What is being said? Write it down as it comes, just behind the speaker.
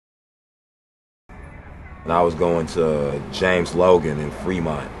And I was going to James Logan in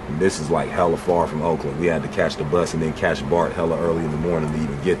Fremont. And this is like hella far from Oakland. We had to catch the bus and then catch BART hella early in the morning to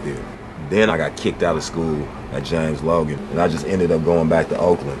even get there. Then I got kicked out of school at James Logan, and I just ended up going back to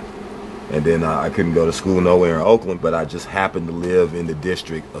Oakland. And then I couldn't go to school nowhere in Oakland, but I just happened to live in the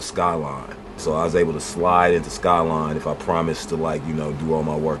district of Skyline. So I was able to slide into Skyline if I promised to, like, you know, do all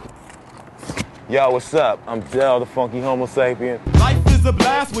my work. Yo, what's up? I'm Del, the Funky Homosapien. Life is a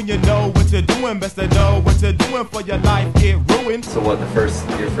blast when you know what you're doing. Best to know what you're doing for your life get ruined. So what,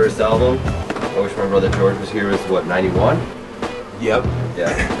 your first album, I Wish My Brother George Was Here, was what, 91? Yep.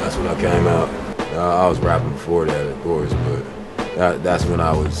 Yeah. That's when I came out. I was rapping before that, of course, but that's when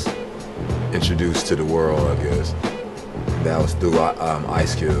I was introduced to the world, I guess. That was through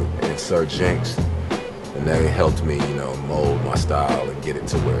Ice Cube and Sir Jinx, and they helped me, you know, mold my style and get it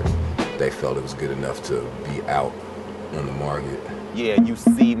to where they felt it was good enough to be out on the market. Yeah, you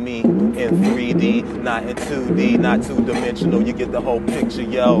see me in 3D, not in 2D, not two-dimensional. You get the whole picture,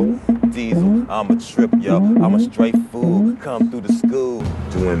 yo. Diesel, I'm a trip, yo. I'm a straight fool, come through the school.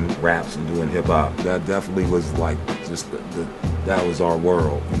 Doing raps and doing hip-hop, that definitely was like just that was our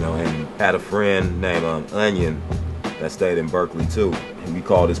world, you know. And had a friend named Onion that stayed in Berkeley too. And we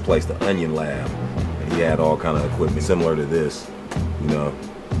called this place the Onion Lab. And he had all kind of equipment similar to this, you know,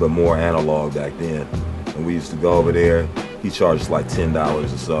 but more analog back then. And we used to go over there. He charged us like $10 or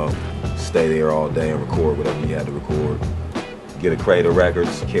so. Stay there all day and record whatever he had to record. Get a crate of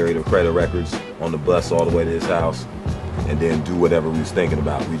records, carry the crate of records on the bus all the way to his house, and then do whatever we was thinking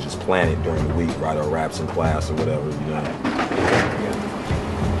about. We just plan it during the week, write our raps in class or whatever, you know.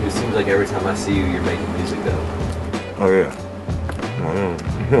 Yeah. It seems like every time I see you, you're making music though. Oh yeah.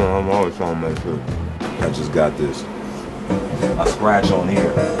 I'm always trying to make sure. I just got this. I scratch on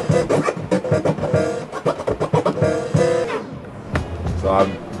here. So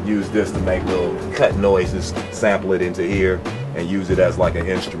I've used this to make little cut noises, sample it into here, and use it as like an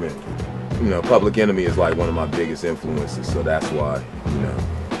instrument. You know, Public Enemy is like one of my biggest influences, so that's why, you know,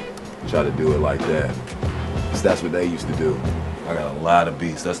 try to do it like that. Because that's what they used to do. I got a lot of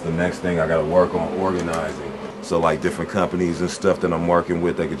beats. That's the next thing I got to work on, organizing. So like different companies and stuff that I'm working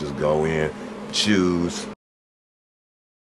with, they could just go in, choose